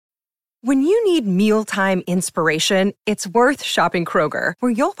When you need mealtime inspiration, it's worth shopping Kroger,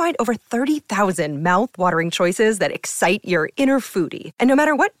 where you'll find over 30,000 mouth-watering choices that excite your inner foodie. And no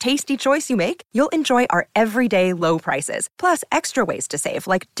matter what tasty choice you make, you'll enjoy our everyday low prices, plus extra ways to save,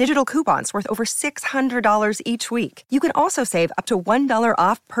 like digital coupons worth over $600 each week. You can also save up to $1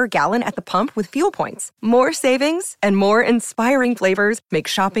 off per gallon at the pump with fuel points. More savings and more inspiring flavors make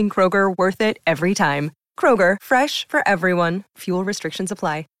shopping Kroger worth it every time. Kroger, fresh for everyone. Fuel restrictions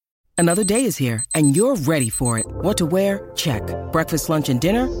apply. Another day is here, and you're ready for it. What to wear? Check. Breakfast, lunch, and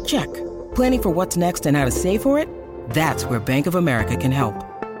dinner? Check. Planning for what's next and how to save for it? That's where Bank of America can help.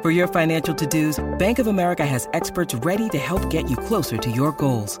 For your financial to-dos, Bank of America has experts ready to help get you closer to your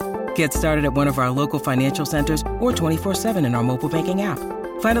goals. Get started at one of our local financial centers or 24/7 in our mobile banking app.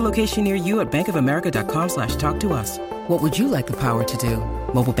 Find a location near you at bankofamerica.com/talktous. What would you like the power to do?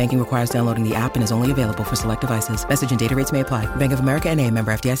 Mobile banking requires downloading the app and is only available for select devices. Message and data rates may apply. Bank of America N.A.,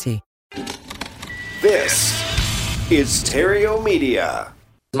 member FDIC. This is Stereo Media.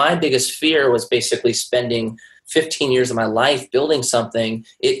 My biggest fear was basically spending 15 years of my life building something,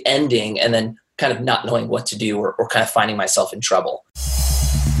 it ending, and then kind of not knowing what to do or kind of finding myself in trouble.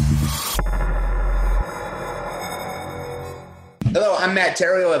 Hello, I'm Matt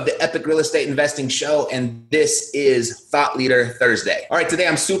Theriault of the Epic Real Estate Investing Show, and this is Thought Leader Thursday. All right, today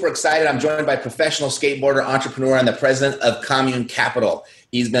I'm super excited. I'm joined by professional skateboarder, entrepreneur, and the president of Commune Capital.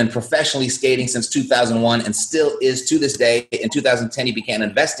 He's been professionally skating since 2001 and still is to this day. In 2010, he began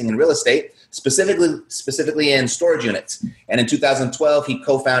investing in real estate, specifically in storage units. And in 2012, he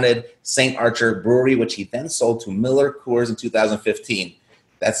co-founded St. Archer Brewery, which he then sold to Miller Coors in 2015.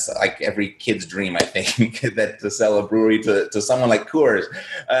 That's like every kid's dream, I think, that to sell a brewery to someone like Coors.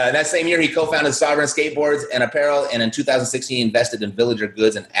 That same year, he co-founded Sovereign Skateboards and Apparel, and in 2016, he invested in Villager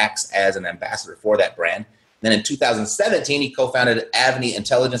Goods and acts as an ambassador for that brand. Then in 2017, he co-founded Avni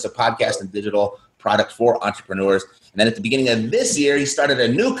Intelligence, a podcast and digital product for entrepreneurs. And then at the beginning of this year, he started a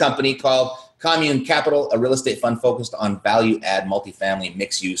new company called Commune Capital, a real estate fund focused on value-add multifamily,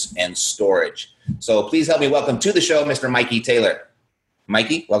 mixed use, and storage. So please help me welcome to the show, Mr. Mikey Taylor.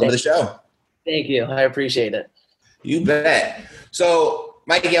 Mikey, welcome to the show. Thank you. I appreciate it. You bet. So,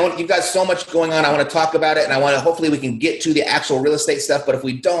 Mikey, you've got so much going on. I want to talk about it, and hopefully we can get to the actual real estate stuff. But if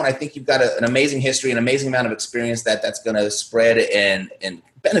we don't, I think you've got an amazing history, an amazing amount of experience that's going to spread and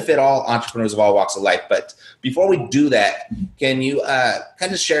benefit all entrepreneurs of all walks of life. But before we do that, can you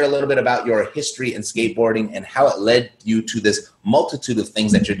kind of share a little bit about your history in skateboarding and how it led you to this multitude of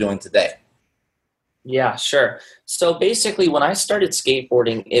things that you're doing today? Yeah, sure. So basically, when I started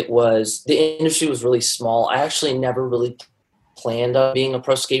skateboarding, the industry was really small. I actually never really planned on being a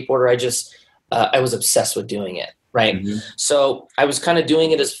pro skateboarder. I was obsessed with doing it, right? Mm-hmm. So I was kind of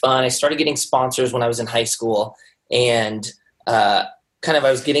doing it as fun. I started getting sponsors when I was in high school, and I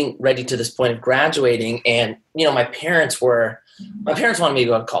was getting ready to this point of graduating. And my parents wanted me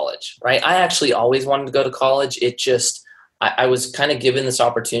to go to college, right? I actually always wanted to go to college. I was kind of given this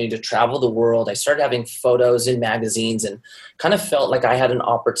opportunity to travel the world. I started having photos in magazines and kind of felt like I had an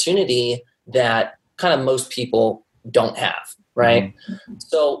opportunity that kind of most people don't have, right? Mm-hmm.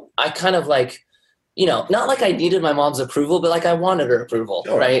 So I kind of not like I needed my mom's approval, but like I wanted her approval,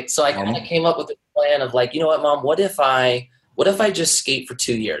 sure. Right? So I kind of came up with a plan of like, you know what, Mom, what if I just skate for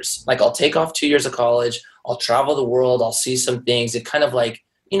 2 years? Like I'll take off 2 years of college, I'll travel the world, I'll see some things and kind of like,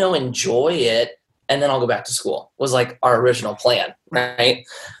 enjoy it. And then I'll go back to school was like our original plan, right?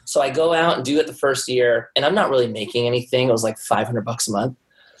 So I go out and do it the first year and I'm not really making anything. It was like $500 a month.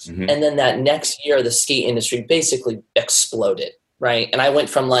 Mm-hmm. And then that next year, the skate industry basically exploded, right? And I went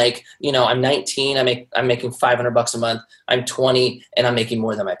from like, I'm 19, I'm making $500 a month. I'm 20 and I'm making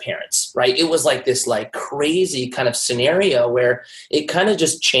more than my parents, right? It was like this like crazy kind of scenario where it kind of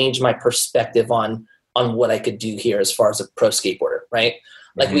just changed my perspective on what I could do here as far as a pro skateboarder, right?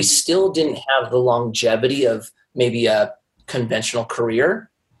 Like we still didn't have the longevity of maybe a conventional career,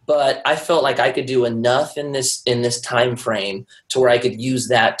 but I felt like I could do enough in this time frame to where I could use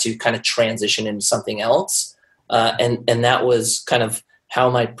that to kind of transition into something else. And that was kind of how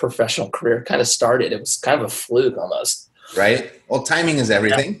my professional career kind of started. It was kind of a fluke almost. Right. Well, timing is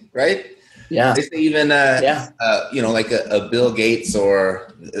everything, right? Yeah. They say even, like a Bill Gates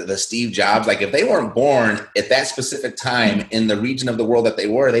or the Steve Jobs, like if they weren't born at that specific time in the region of the world that we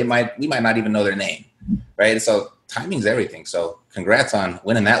might not even know their name, right? So timing's everything. So congrats on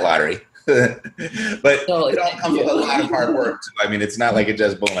winning that lottery. But it all comes with a lot of hard work too. I mean, it's not like it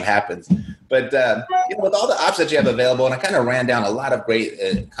just boom, it happens. But with all the options you have available, and I kind of ran down a lot of great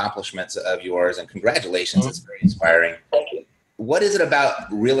accomplishments of yours, and congratulations, It's very inspiring. Thank you. What is it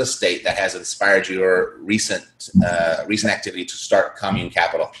about real estate that has inspired your recent activity to start Commune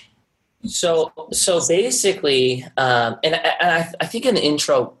Capital? So basically, I think in the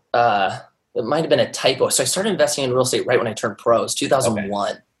intro, it might have been a typo. So I started investing in real estate right when I turned pro. It was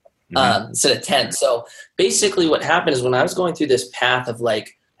 2001 instead of 10. So basically what happened is when I was going through this path of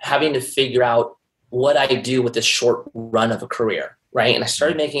like having to figure out what I do with this short run of a career, right? And I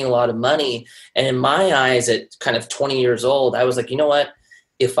started making a lot of money. And in my eyes at kind of 20 years old, I was like, you know what?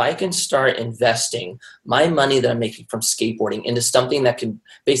 If I can start investing my money that I'm making from skateboarding into something that can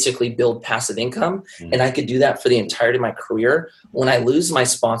basically build passive income, and I could do that for the entirety of my career, when I lose my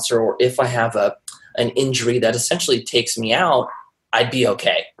sponsor or if I have an injury that essentially takes me out, I'd be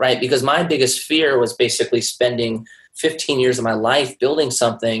okay, right? Because my biggest fear was basically spending 15 years of my life building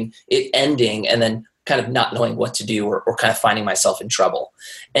something, it ending, and then kind of not knowing what to do or kind of finding myself in trouble.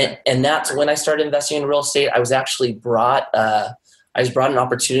 And that's when I started investing in real estate. I was actually brought an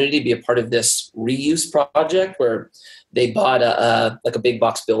opportunity to be a part of this reuse project where they bought a big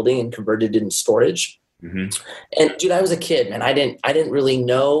box building and converted it into storage. And dude, I was a kid, man. I didn't really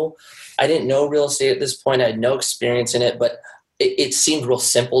know. I didn't know real estate at this point. I had no experience in it, but it seemed real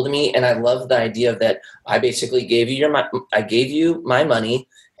simple to me. And I loved the idea of that. I basically gave you my money,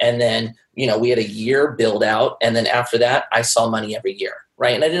 and then, we had a year build out. And then after that, I saw money every year.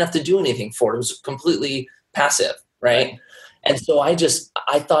 Right. And I didn't have to do anything for it. It was completely passive. Right. And so I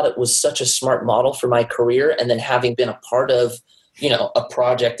thought it was such a smart model for my career. And then having been a part of, a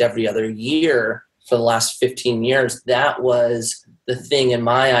project every other year for the last 15 years, that was the thing in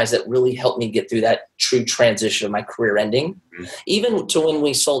my eyes that really helped me get through that true transition of my career ending. Even to when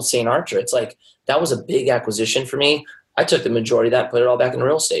we sold St. Archer, it's like, that was a big acquisition for me. I took the majority of that, put it all back in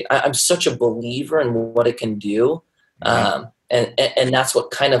real estate. I'm such a believer in what it can do. And that's what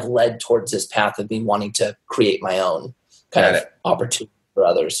kind of led towards this path of me wanting to create my own kind of opportunity for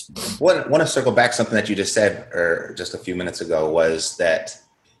others. I want to circle back something that you just said, or just a few minutes ago, was that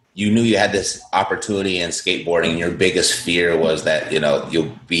you knew you had this opportunity in skateboarding, and your biggest fear was that,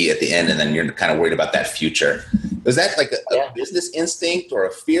 you'll be at the end and then you're kind of worried about that future. Was that like a business instinct or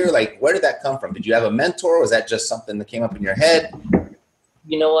a fear? Like, where did that come from? Did you have a mentor? Was that just something that came up in your head?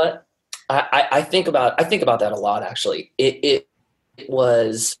 You know what? I think about that a lot, actually. It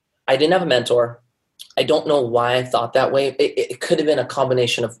was, I didn't have a mentor. I don't know why I thought that way. It could have been a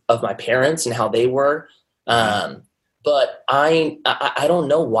combination of my parents and how they were. But I don't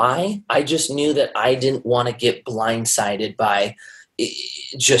know why. I just knew that I didn't want to get blindsided by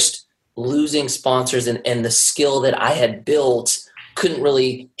just losing sponsors, and the skill that I had built couldn't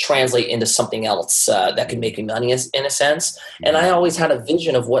really translate into something else that could make me money in a sense. And I always had a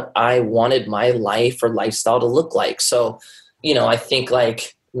vision of what I wanted my life or lifestyle to look like. So, I think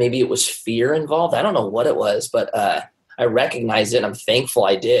like maybe it was fear involved. I don't know what it was, but I recognized it, and I'm thankful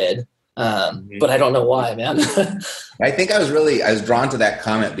I did. But I don't know why, man. I think I was drawn to that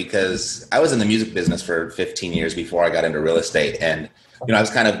comment because I was in the music business for 15 years before I got into real estate. And, I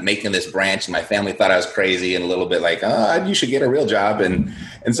was kind of making this branch, and my family thought I was crazy and a little bit like, you should get a real job. And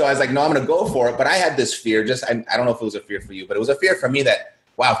so I was like, no, I'm going to go for it. But I had this fear, I don't know if it was a fear for you, but it was a fear for me that,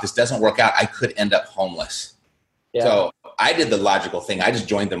 wow, if this doesn't work out, I could end up homeless. Yeah. So I did the logical thing. I just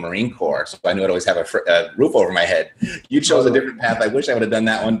joined the Marine Corps, so I knew I'd always have a roof over my head. You chose a different path. I wish I would have done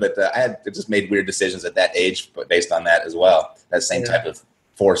that one, but I had just made weird decisions at that age, but based on that as well. That same type of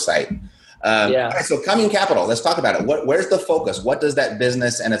foresight. All right, so Commune Capital, let's talk about it. Where's the focus? What does that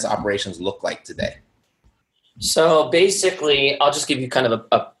business and its operations look like today? So basically, I'll just give you kind of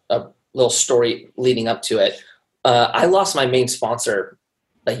a little story leading up to it. I lost my main sponsor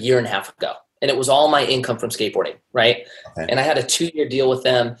a year and a half ago. And it was all my income from skateboarding, right? Okay. And I had a 2-year deal with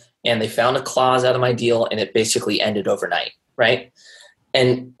them, and they found a clause out of my deal, and it basically ended overnight, right?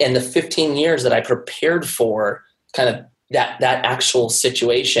 And the 15 years that I prepared for kind of that actual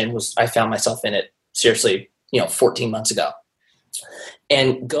situation I found myself in it seriously, 14 months ago.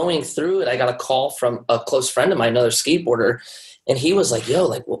 And going through it, I got a call from a close friend of mine, another skateboarder, and he was like, yo,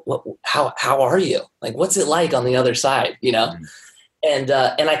 like, how are you? Like, what's it like on the other side, Mm-hmm. And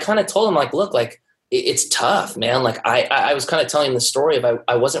I kind of told him, like, look, like, it's tough, man. Like, I was kind of telling him the story of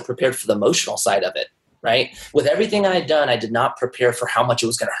I wasn't prepared for the emotional side of it, right? With everything I had done, I did not prepare for how much it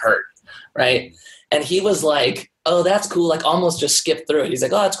was going to hurt, right? And he was like, oh, that's cool. Like, almost just skip through it. He's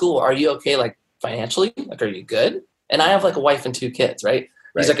like, oh, that's cool. Are you okay, like, financially? Like, are you good? And I have, like, a wife and 2 kids, right?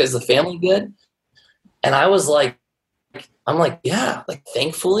 He's like, is the family good? And I was like, I'm like, yeah, like,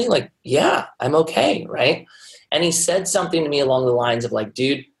 thankfully, like, yeah, I'm okay, right? And he said something to me along the lines of like,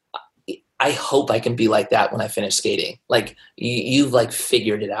 dude, I hope I can be like that when I finish skating. Like you've like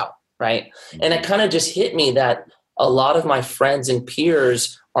figured it out. Right. And it kind of just hit me that a lot of my friends and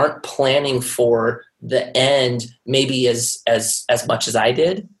peers aren't planning for the end maybe as much as I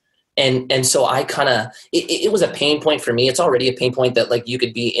did. And so I kind of, it was a pain point for me. It's already a pain point that like you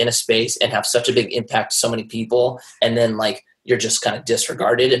could be in a space and have such a big impact to so many people. And then like, you're just kind of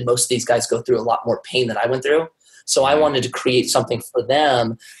disregarded. And most of these guys go through a lot more pain than I went through. So I wanted to create something for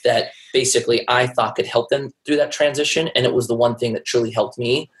them that basically I thought could help them through that transition. And it was the one thing that truly helped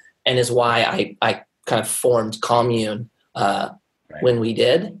me, and is why I kind of formed Commune when we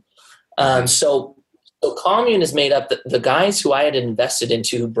did. So Commune is made up, the guys who I had invested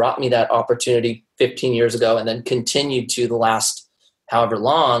into, who brought me that opportunity 15 years ago and then continued to the last however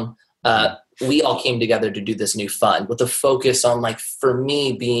long, we all came together to do this new fund with a focus on, like, for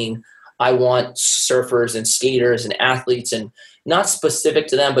me being, I want surfers and skaters and athletes, and not specific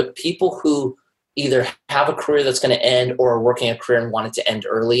to them, but people who either have a career that's going to end or are working a career and want it to end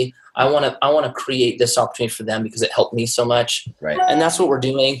early. I want to create this opportunity for them because it helped me so much. Right. And that's what we're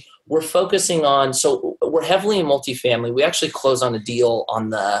doing. We're focusing on, so we're heavily in multifamily. We actually closed on a deal on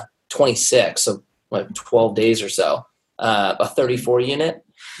the 26th, so 12 days or so, a 34 unit.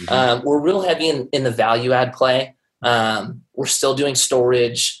 We're real heavy in the value add play. We're still doing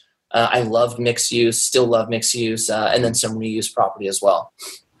storage. I loved mixed use, still love mixed use, and then some reuse property as well.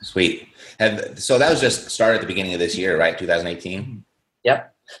 Sweet. So that was just started at the beginning of this year, right? 2018? Yep.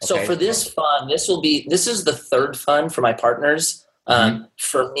 Okay. So for this fund, this is the third fund for my partners.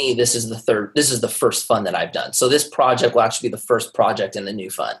 For me, this is the first fund that I've done. So this project will actually be the first project in the new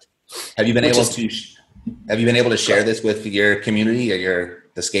fund. Have you been able to share this with your community, or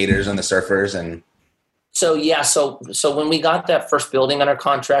the skaters and the surfers? And so, yeah, so when we got that first building under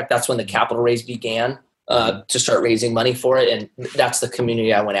contract, that's when the capital raise began to start raising money for it. And that's the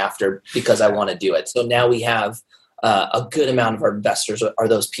community I went after because I want to do it. So now we have a good amount of our investors are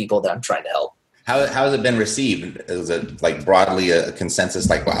those people that I'm trying to help. How has it been received? Is it like broadly a consensus,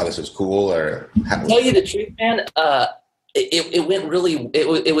 like, wow, this is cool? Or to tell you the truth, man,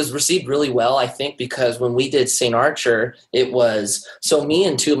 it was received really well, I think, because when we did St. Archer, so me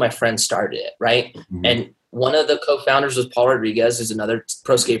and two of my friends started it, right? And one of the co-founders was Paul Rodriguez, who's another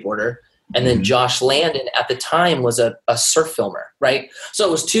pro skateboarder. And then Josh Landon at the time was a surf filmer, right? So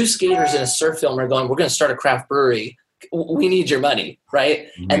it was two skaters and a surf filmer going, we're going to start a craft brewery. We need your money, right?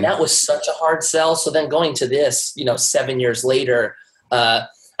 And that was such a hard sell. So then going to this, 7 years later, I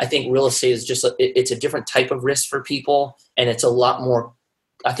think real estate is just, it's a different type of risk for people. And it's a lot more,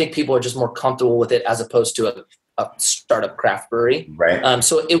 I think people are just more comfortable with it as opposed to a startup craft brewery. Right.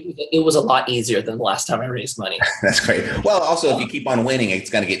 So it was a lot easier than the last time I raised money. That's great. Well, also, if you keep on winning, it's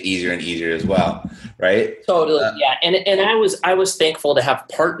going to get easier and easier as well. Right. Totally. Yeah. And I was thankful to have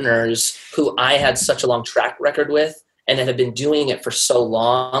partners who I had such a long track record with and that have been doing it for so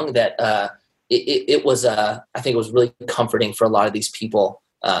long that it was, I think it was really comforting for a lot of these people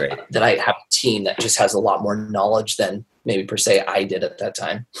that I have a team that just has a lot more knowledge than maybe per se I did at that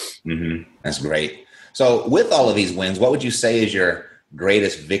time. That's great. So with all of these wins, what would you say is your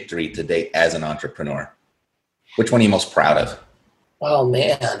greatest victory to date as an entrepreneur? Which one are you most proud of? Oh,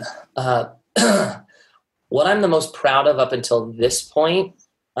 man. What I'm the most proud of up until this point,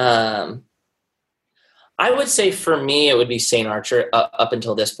 I would say for me, it would be St. Archer up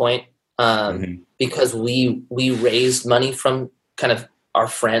until this point, because we raised money from kind of our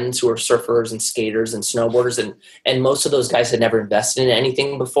friends who are surfers and skaters and snowboarders, and most of those guys had never invested in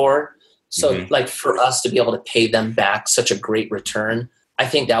anything before. So like for us to be able to pay them back such a great return, I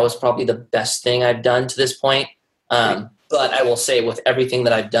think that was probably the best thing I've done to this point. But I will say with everything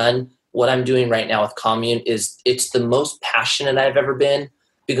that I've done, what I'm doing right now with Commune it's the most passionate I've ever been,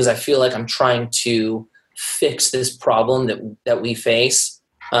 because I feel like I'm trying to fix this problem that we face.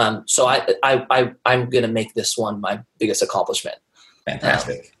 So I'm going to make this one my biggest accomplishment.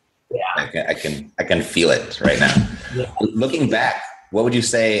 Fantastic. Yeah. I can feel it right now. Yeah. Looking back, what would you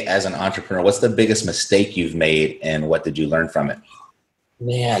say as an entrepreneur? What's the biggest mistake you've made, and what did you learn from it?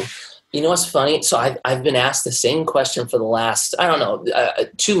 Man, you know what's funny? So I've been asked the same question for the last,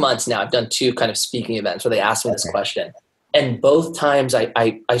 2 months now. I've done 2 kind of speaking events where they asked me this question, and both times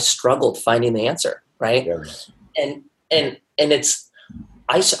I struggled finding the answer. Right. Yes. And it's,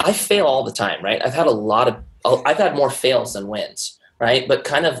 I fail all the time. Right. I've had more fails than wins. Right. But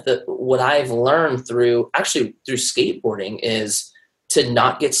kind of what I've learned through skateboarding is to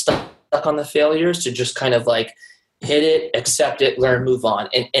not get stuck on the failures, to just kind of like hit it, accept it, learn, move on.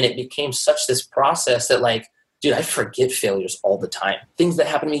 And it became such this process that, like, dude, I forget failures all the time. Things that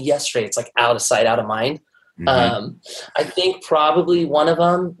happened to me yesterday, it's like out of sight, out of mind. I think probably one of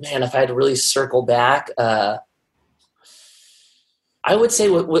them, man, if I had to really circle back, I would say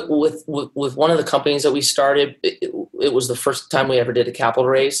with one of the companies that we started, it was the first time we ever did a capital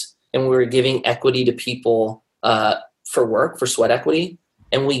raise, and we were giving equity to people for sweat equity.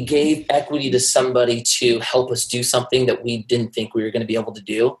 and we gave equity to somebody to help us do something that we didn't think we were going to be able to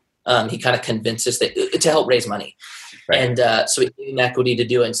do. He kind of convinced us that to help raise money. Right. And so we gave him equity to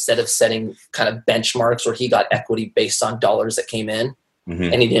do it instead of setting kind of benchmarks where he got equity based on dollars that came in,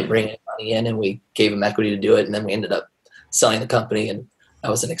 and he didn't bring any money in, and we gave him equity to do it. And then we ended up selling the company, and that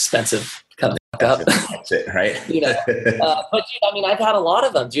was an expensive kind of fuck up. That's it, right? But dude, I mean, I've had a lot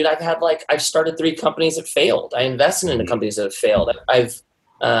of them, dude. I've started 3 companies that failed. I invested in the companies that have failed.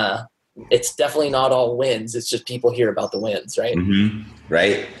 It's definitely not all wins. It's just people hear about the wins, right?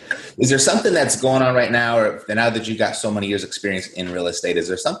 Right. Is there something that's going on right now, or now that you got so many years experience in real estate, is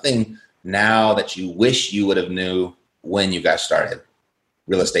there something now that you wish you would have knew when you got started,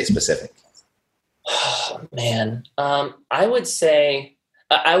 real estate specific? Oh, man. I would say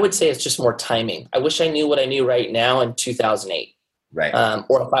it's just more timing. I wish I knew what I knew right now in 2008. Right.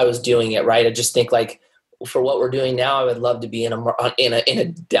 Or if I was doing it right. I just think like for what we're doing now, I would love to be in a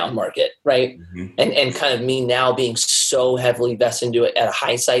down market. Right. And kind of me now being so heavily vested into it at a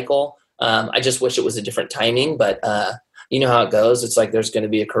high cycle. I just wish it was a different timing, but you know how it goes. It's like, there's going to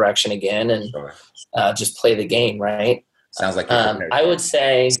be a correction again, and just play the game. Right. Sounds like I would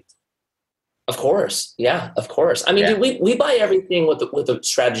say, of course. Yeah, of course. I mean, dude, we buy everything with a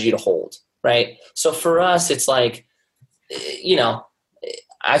strategy to hold, right? So for us, it's like,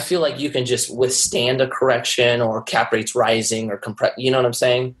 I feel like you can just withstand a correction or cap rates rising or compress. You know what I'm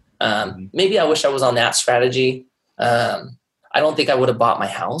saying? Maybe I wish I was on that strategy. I don't think I would have bought my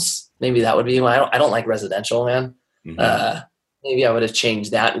house. Maybe that would be I don't like residential, man. Maybe I would have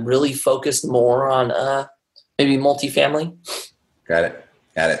changed that and really focused more on maybe multifamily. Got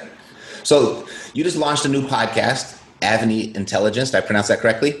it. So you just launched a new podcast, Avni Intelligence. Did I pronounce that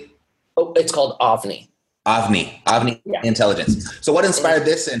correctly? Oh, it's called Avni. Avni Intelligence. So what inspired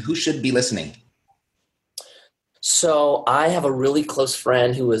this, and who should be listening? So I have a really close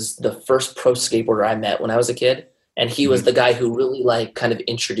friend who was the first pro skateboarder I met when I was a kid. And he was the guy who really like kind of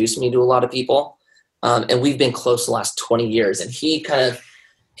introduced me to a lot of people. And we've been close the last 20 years. And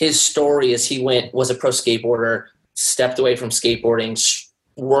his story is was a pro skateboarder, stepped away from skateboarding,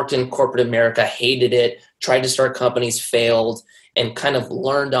 worked in corporate America, hated it, tried to start companies, failed, and kind of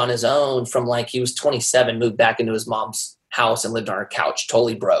learned on his own from like he was 27, moved back into his mom's house and lived on her couch,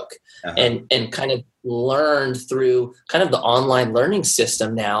 totally broke, and kind of learned through kind of the online learning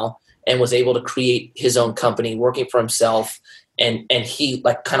system now, and was able to create his own company working for himself. And he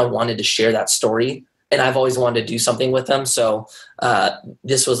like kind of wanted to share that story. And I've always wanted to do something with him. So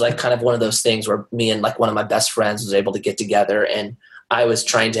this was like kind of one of those things where me and like one of my best friends was able to get together, and I was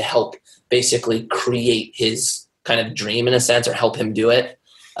trying to help basically create his kind of dream in a sense, or help him do it.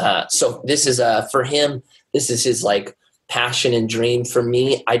 So this is for him, this is his like passion and dream. For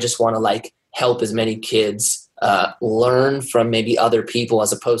me, I just want to like help as many kids learn from maybe other people,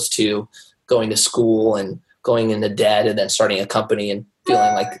 as opposed to going to school and going into debt and then starting a company and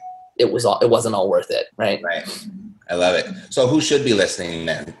feeling like it wasn't all worth it. Right. I love it. So who should be listening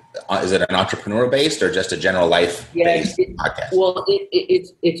then? Is it an entrepreneur based or just a general life based podcast? Well,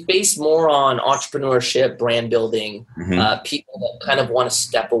 it's based more on entrepreneurship, brand building, people that kind of want to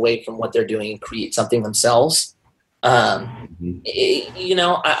step away from what they're doing and create something themselves.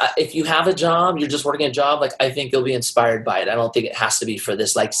 If you have a job, you're just working a job, like I think you'll be inspired by it. I don't think it has to be for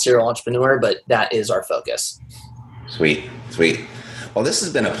this like serial entrepreneur, but that is our focus. Sweet. Well, this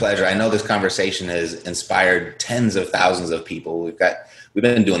has been a pleasure. I know this conversation has inspired tens of thousands of people. We've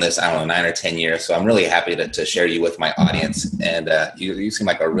been doing this, 9 or 10 years. So I'm really happy to share you with my audience. And you seem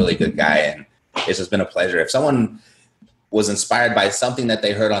like a really good guy. And it's just been a pleasure. If someone was inspired by something that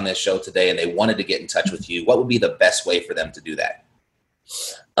they heard on this show today and they wanted to get in touch with you, what would be the best way for them to do that?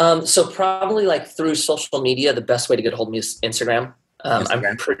 So probably like through social media, the best way to get a hold of me is Instagram.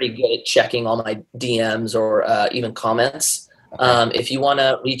 I'm pretty good at checking all my DMs or even comments. If you want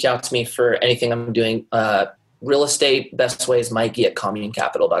to reach out to me for anything I'm doing, real estate, best way is Mikey at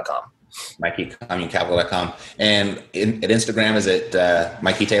communecapital.com. Mikey, communecapital.com. And at Instagram, is it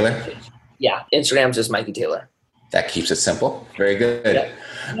Mikey Taylor? Yeah, Instagram's just Mikey Taylor. That keeps it simple. Very good. Yeah.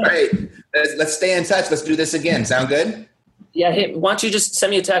 All right. Let's stay in touch. Let's do this again. Sound good? Yeah. Hey, why don't you just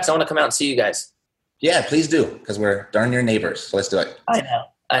send me a text? I want to come out and see you guys. Yeah, please do, because we're darn near neighbors. So let's do it. I know.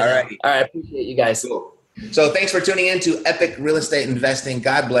 All right. I appreciate you guys. Cool. So thanks for tuning in to Epic Real Estate Investing.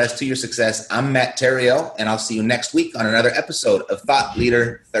 God bless to your success. I'm Matt Theriault, and I'll see you next week on another episode of Thought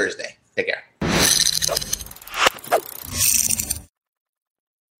Leader Thursday. Take care.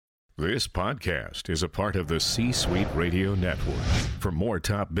 This podcast is a part of the C-Suite Radio Network. For more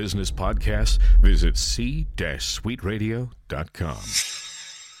top business podcasts, visit c-suiteradio.com.